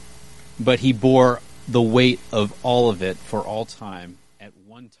 But He bore the weight of all of it for all time at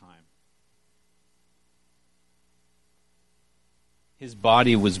one time. His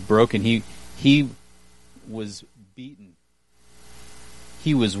body was broken. He was beaten.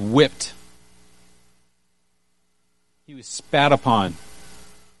 He was whipped. He was spat upon.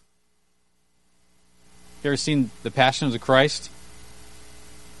 You ever seen The Passion of the Christ?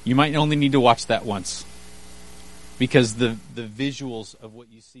 You might only need to watch that once, because the visuals of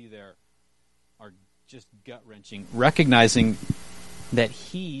what you see there are just gut-wrenching, recognizing that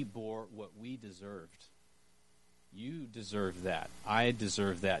He bore what we deserved. You deserve that. I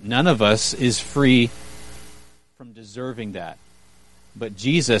deserve that. None of us is free from deserving that. But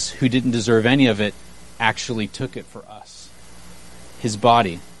Jesus, who didn't deserve any of it, actually took it for us. His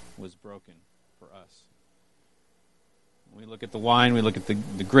body was broken for us. When we look at the wine, we look at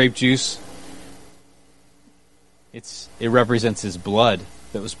the grape juice, it represents His blood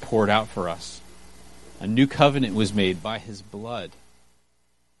that was poured out for us. A new covenant was made by His blood,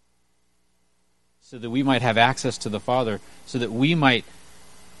 so that we might have access to the Father, so that we might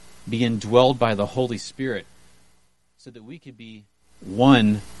be indwelled by the Holy Spirit, so that we could be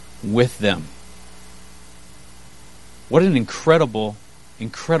one with them. What an incredible,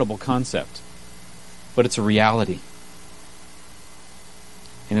 incredible concept. But it's a reality.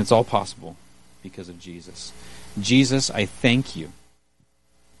 And it's all possible because of Jesus. Jesus, I thank You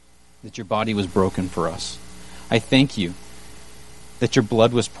that Your body was broken for us. I thank You that Your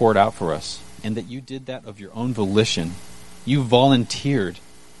blood was poured out for us, and that You did that of Your own volition. You volunteered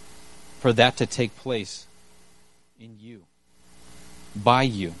for that to take place in You, by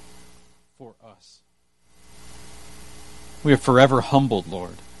You, for us. We are forever humbled,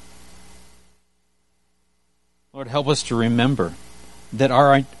 Lord. Lord, help us to remember that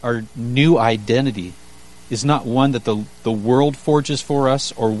our new identity is not one that the world forges for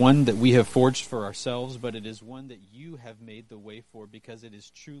us or one that we have forged for ourselves, but it is one that You have made the way for, because it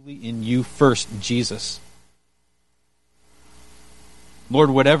is truly in You first, Jesus. Lord,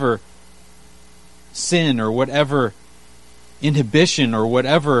 whatever sin or whatever inhibition or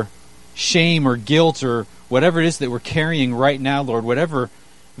whatever shame or guilt or whatever it is that we're carrying right now, Lord, whatever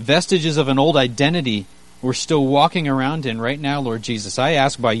vestiges of an old identity we're still walking around in right now, Lord Jesus, I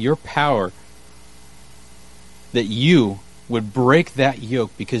ask by Your power that You would break that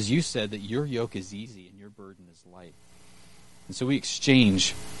yoke, because You said that Your yoke is easy and Your burden is light. And so we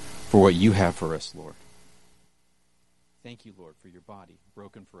exchange for what You have for us, Lord. Thank You, Lord, for Your body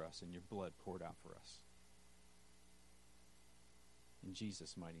broken for us and Your blood poured out for us. In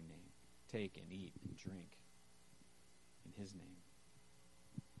Jesus' mighty name, take and eat and drink in His name.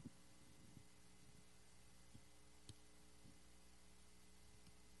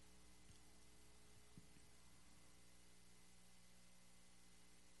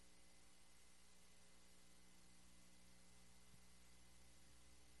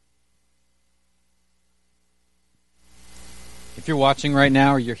 If you're watching right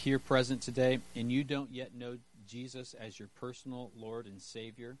now or you're here present today and you don't yet know Jesus as your personal Lord and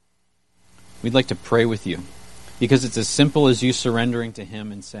Savior, we'd like to pray with you, because it's as simple as you surrendering to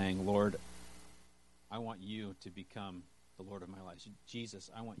Him and saying, Lord, I want You to become the Lord of my life.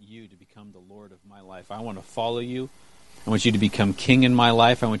 Jesus, I want You to become the Lord of my life. I want to follow You. I want You to become King in my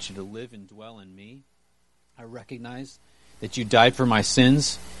life. I want You to live and dwell in me. I recognize that You died for my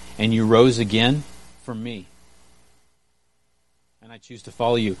sins and You rose again for me. And I choose to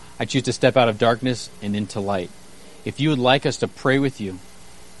follow You. I choose to step out of darkness and into light. If you would like us to pray with you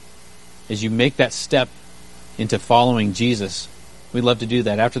as you make that step into following Jesus, we'd love to do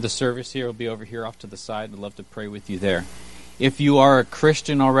that. After the service here, we'll be over here off to the side. We'd love to pray with you there. If you are a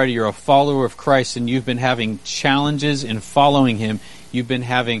Christian already, you're a follower of Christ, and you've been having challenges in following Him, you've been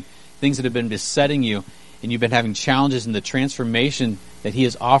having things that have been besetting you, and you've been having challenges in the transformation that He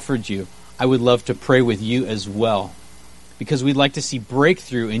has offered you, I would love to pray with you as well, because we'd like to see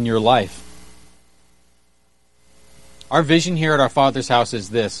breakthrough in your life. Our vision here at our Father's house is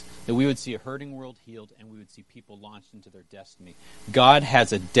this, that we would see a hurting world healed and we would see people launched into their destiny. God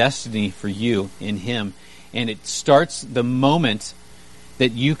has a destiny for you in Him, and it starts the moment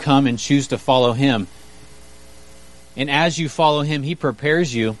that you come and choose to follow Him. And as you follow Him, He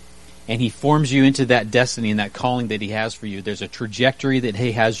prepares you and He forms you into that destiny and that calling that He has for you. There's a trajectory that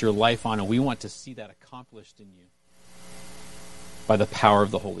He has your life on, and we want to see that accomplished in you by the power of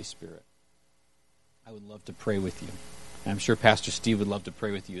the Holy Spirit. I would love to pray with you. I'm sure Pastor Steve would love to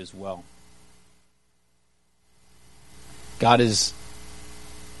pray with you as well. He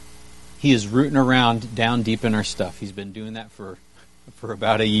is rooting around down deep in our stuff. He's been doing that for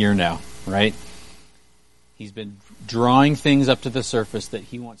about a year now, right? He's been drawing things up to the surface that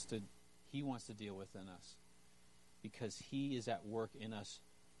He wants to deal with in us, because He is at work in us,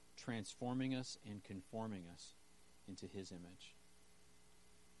 transforming us and conforming us into His image.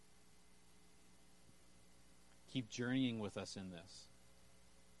 Keep journeying with us in this,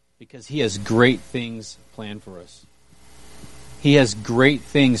 because He has great things planned for us. He has great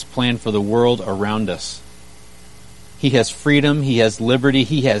things planned for the world around us. He has freedom, He has liberty,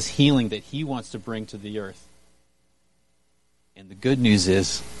 He has healing that He wants to bring to the earth. And the good news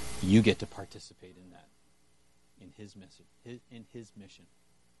is, you get to participate in that, in His mission.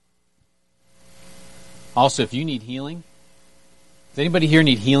 Also, if you need healing, does anybody here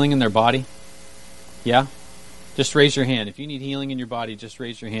need healing in their body? Yeah? Just raise your hand. If you need healing in your body, just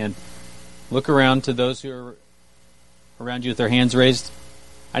raise your hand. Look around to those who are around you with their hands raised.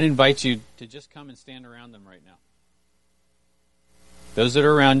 I'd invite you to just come and stand around them right now. Those that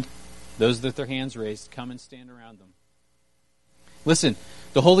are around, those with their hands raised, come and stand around them. Listen,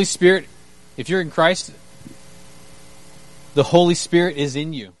 the Holy Spirit, if you're in Christ, the Holy Spirit is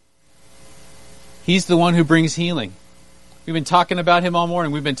in you. He's the one who brings healing. We've been talking about Him all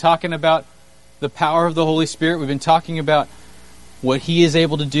morning. We've been talking about the power of the Holy Spirit. We've been talking about what He is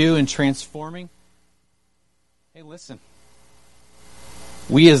able to do in transforming. Hey, listen.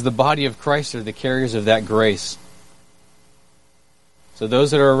 We as the body of Christ are the carriers of that grace. So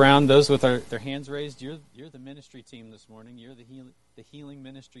those that are around, those with their hands raised, you're the ministry team this morning. You're the healing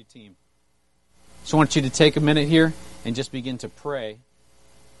ministry team. So I want you to take a minute here and just begin to pray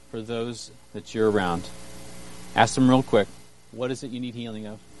for those that you're around. Ask them real quick, what is it you need healing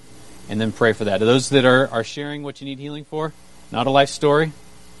of? And then pray for that. Those that are sharing what you need healing for, not a life story,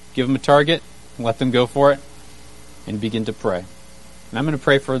 give them a target and let them go for it and begin to pray. And I'm going to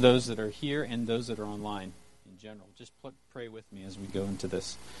pray for those that are here and those that are online in general. Just pray with me as we go into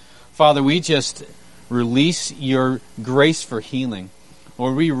this. Father, we just release your grace for healing.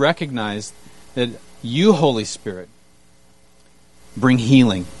 Lord, we recognize that you, Holy Spirit, bring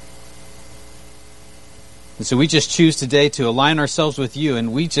healing. And so we just choose today to align ourselves with you,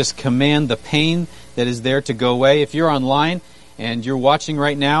 and we just command the pain that is there to go away. If you're online and you're watching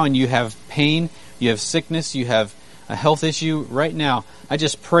right now and you have pain, you have sickness, you have a health issue right now, I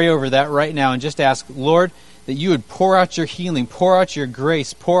just pray over that right now and just ask, Lord, that you would pour out your healing, pour out your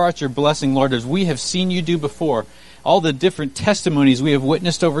grace, pour out your blessing, Lord, as we have seen you do before. All the different testimonies we have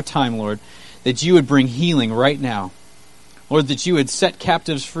witnessed over time, Lord, that you would bring healing right now. Lord, that you would set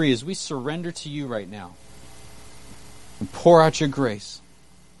captives free as we surrender to you right now. And pour out your grace.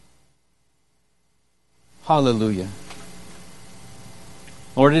 Hallelujah.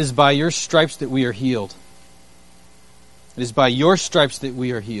 Lord, it is by your stripes that we are healed. It is by your stripes that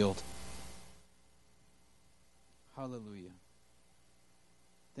we are healed. Hallelujah.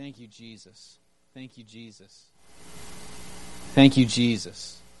 Thank you, Jesus. Thank you, Jesus. Thank you,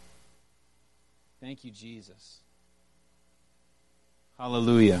 Jesus. Thank you, Jesus.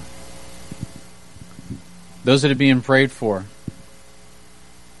 Hallelujah. Those that are being prayed for,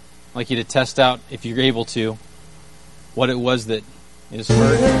 I'd like you to test out, if you're able to, what it was that is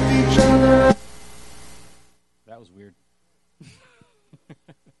hurt. That was weird.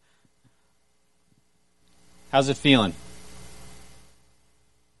 How's it feeling?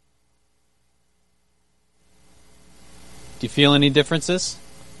 Do you feel any differences?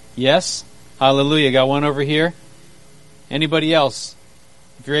 Yes? Hallelujah. Got one over here. Anybody else?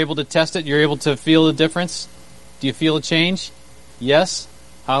 If you're able to test it, you're able to feel the difference? Do you feel a change? Yes?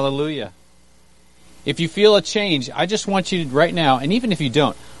 Hallelujah. If you feel a change, I just want you right now, and even if you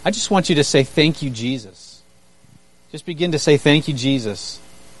don't, I just want you to say, thank you, Jesus. Just begin to say, thank you, Jesus.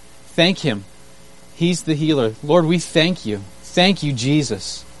 Thank Him. He's the healer. Lord, we thank you. Thank you,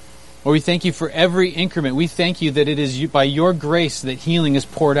 Jesus. Lord, we thank you for every increment. We thank you that it is by your grace that healing is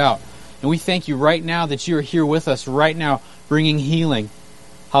poured out. And we thank you right now that you are here with us right now, bringing healing.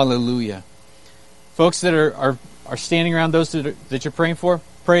 Hallelujah. Folks that are standing around those that you're praying for,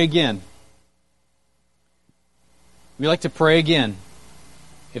 pray again. We like to pray again.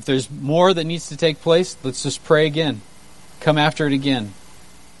 If there's more that needs to take place, let's just pray again. Come after it again.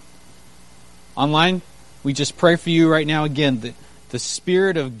 Online, we just pray for you right now again that the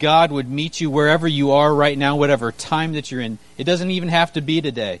Spirit of God would meet you wherever you are right now, whatever time that you're in. It doesn't even have to be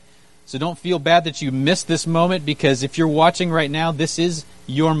today. So don't feel bad that you missed this moment, because if you're watching right now, this is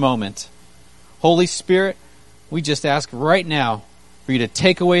your moment. Holy Spirit, we just ask right now for you to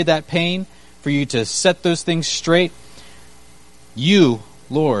take away that pain, for you to set those things straight. You,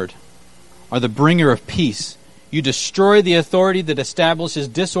 Lord, are the bringer of peace. You destroy the authority that establishes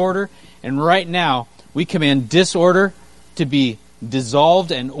disorder, and right now we command disorder to be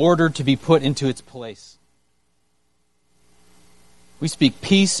dissolved and order to be put into its place. We speak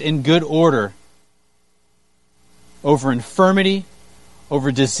peace and good order over infirmity,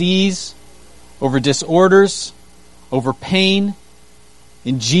 over disease, over disorders, over pain,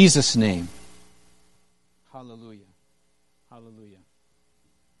 in Jesus' name. Hallelujah. Hallelujah.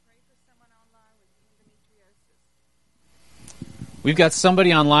 Pray for someone online with endometriosis. We've got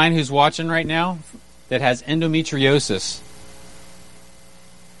somebody online who's watching right now that has endometriosis.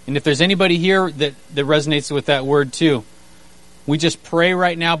 And if there's anybody here that resonates with that word too, we just pray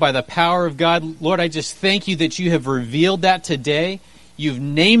right now by the power of God. Lord, I just thank you that you have revealed that today. You've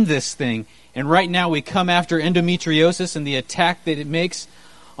named this thing. And right now we come after endometriosis and the attack that it makes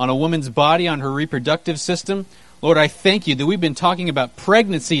on a woman's body, on her reproductive system. Lord, I thank you that we've been talking about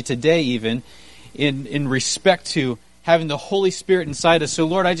pregnancy today even in respect to having the Holy Spirit inside us. So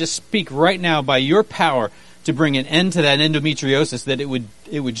Lord, I just speak right now by your power to bring an end to that endometriosis, that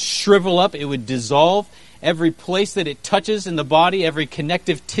it would shrivel up, it would dissolve every place that it touches in the body, every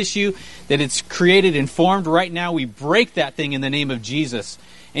connective tissue that it's created and formed. Right now we break that thing in the name of Jesus.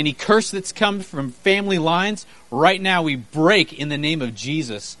 Any curse that's come from family lines, right now we break in the name of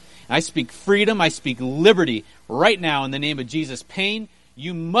Jesus. I speak freedom, I speak liberty right now in the name of Jesus. Pain,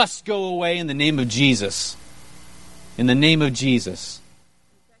 you must go away in the name of Jesus. In the name of Jesus.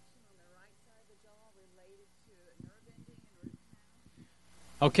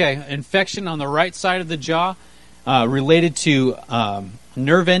 Okay, infection on the right side of the jaw related to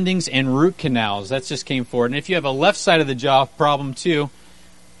nerve endings and root canals. That just came forward. And if you have a left side of the jaw problem too,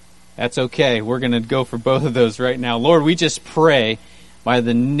 that's okay. We're going to go for both of those right now. Lord, we just pray by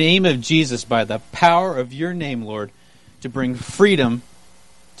the name of Jesus, by the power of your name, Lord, to bring freedom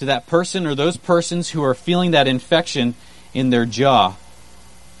to that person or those persons who are feeling that infection in their jaw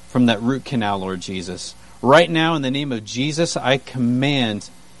from that root canal, Lord Jesus. Right now, in the name of Jesus, I command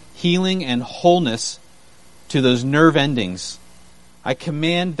healing and wholeness to those nerve endings. I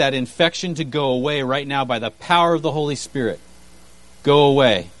command that infection to go away right now by the power of the Holy Spirit. Go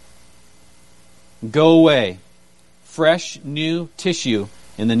away. Go away. Fresh, new tissue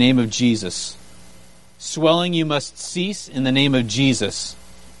in the name of Jesus. Swelling, you must cease in the name of Jesus.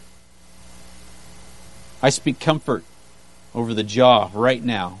 I speak comfort over the jaw right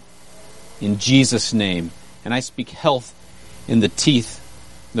now in Jesus' name. And I speak health in the teeth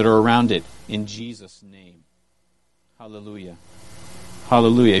that are around it in Jesus' name. Hallelujah.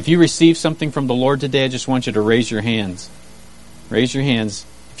 Hallelujah. If you receive something from the Lord today, I just want you to raise your hands. Raise your hands.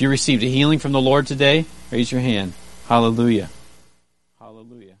 If you received a healing from the Lord today, raise your hand. Hallelujah.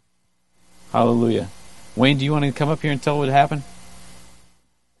 Hallelujah. Hallelujah. Wayne, do you want to come up here and tell what happened?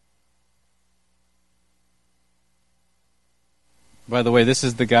 By the way, this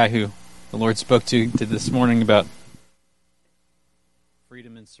is the guy who the Lord spoke to this morning about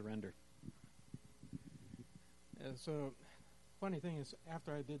freedom and surrender. So, funny thing is,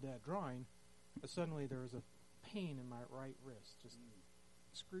 after I did that drawing, suddenly there was a pain in my right wrist, just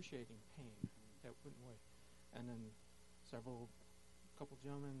excruciating pain that wouldn't away. And then couple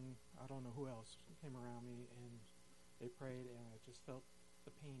gentlemen, I don't know who else, came around me and they prayed, and I just felt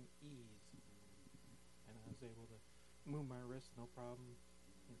the pain ease, and I was able to move my wrist, no problem,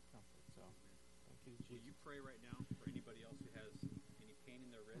 in comfort. So, thank you, Jesus. Will you pray right now for anybody else who has any pain in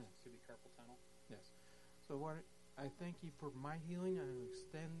their wrist? Yes. Could be carpal tunnel. Yes. So what I thank you for my healing, and I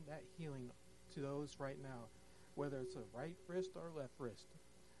extend that healing to those right now, whether it's a right wrist or left wrist,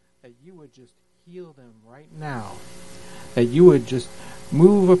 that you would just heal them right now, that you would just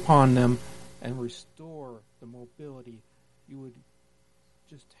move upon them and restore the mobility. You would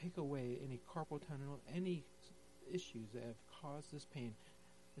just take away any carpal tunnel, any issues that have caused this pain.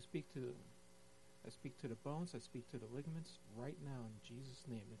 I speak to the bones, I speak to the ligaments right now in Jesus'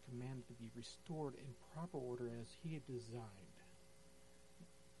 name, and command it to be restored in proper order as He had designed.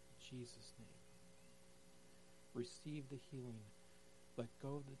 In Jesus' name. Receive the healing. Let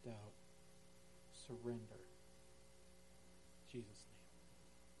go of the doubt. surrender. In Jesus'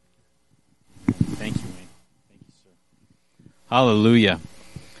 name. Thank you, Wayne. Thank you, sir. Hallelujah.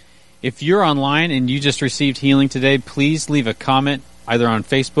 If you're online and you just received healing today, please leave a comment either on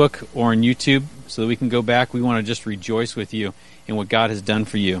Facebook or on YouTube so that we can go back. We want to just rejoice with you in what God has done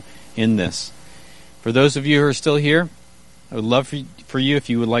for you in this. For those of you who are still here, I would love for you, if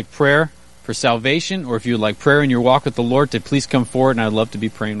you would like prayer for salvation or if you would like prayer in your walk with the Lord, to please come forward, and I'd love to be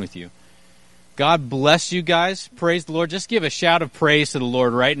praying with you. God bless you guys. Praise the Lord. Just give a shout of praise to the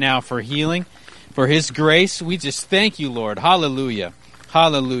Lord right now for healing, for His grace. We just thank you, Lord. Hallelujah.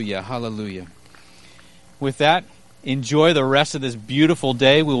 Hallelujah. Hallelujah. With that, enjoy the rest of this beautiful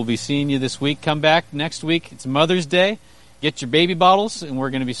day. We will be seeing you this week. Come back next week. It's Mother's Day. Get your baby bottles, and we're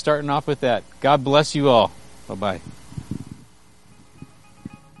going to be starting off with that. God bless you all. Bye-bye.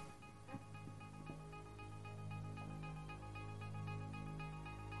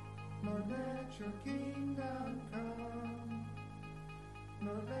 Lord, let your kingdom come.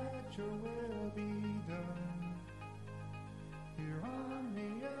 Lord, let your will be done here on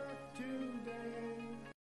the earth today